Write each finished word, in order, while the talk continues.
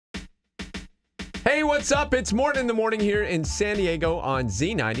Hey, what's up? It's Morton in the morning here in San Diego on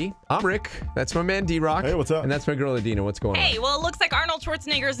Z90. I'm Rick. That's my man, D-Rock. Hey, what's up? And that's my girl, Adina. What's going on? Hey, well, it looks like Arnold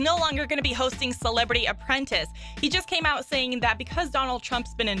Schwarzenegger is no longer going to be hosting Celebrity Apprentice. He just came out saying that because Donald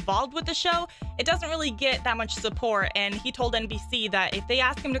Trump's been involved with the show, it doesn't really get that much support. And he told NBC that if they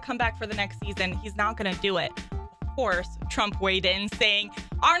ask him to come back for the next season, he's not going to do it. Of course, Trump weighed in saying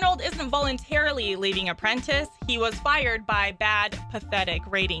Arnold isn't voluntarily leaving Apprentice. He was fired by bad, pathetic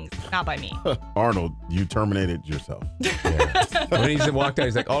ratings, not by me. Arnold, you terminated yourself. Yeah. When he walked out,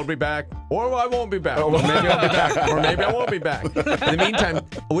 he's like, I'll be back, or I won't be back. Or maybe I'll be back, or maybe I won't be back. In the meantime,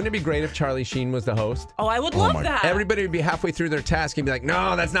 wouldn't it be great if Charlie Sheen was the host? Oh, I would love that. Everybody would be halfway through their task and be like,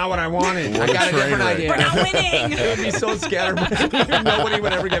 no, that's not what I wanted. I got a different idea. We're not winning. It would be so scatterbrained. Nobody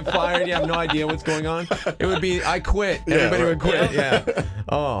would ever get fired. You have no idea what's going on. It would be, I quit. Everybody would quit. Yeah.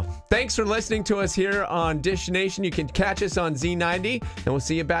 Oh, thanks for listening to us here on Dish Nation. You can catch us on Z90, and we'll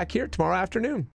see you back here tomorrow afternoon.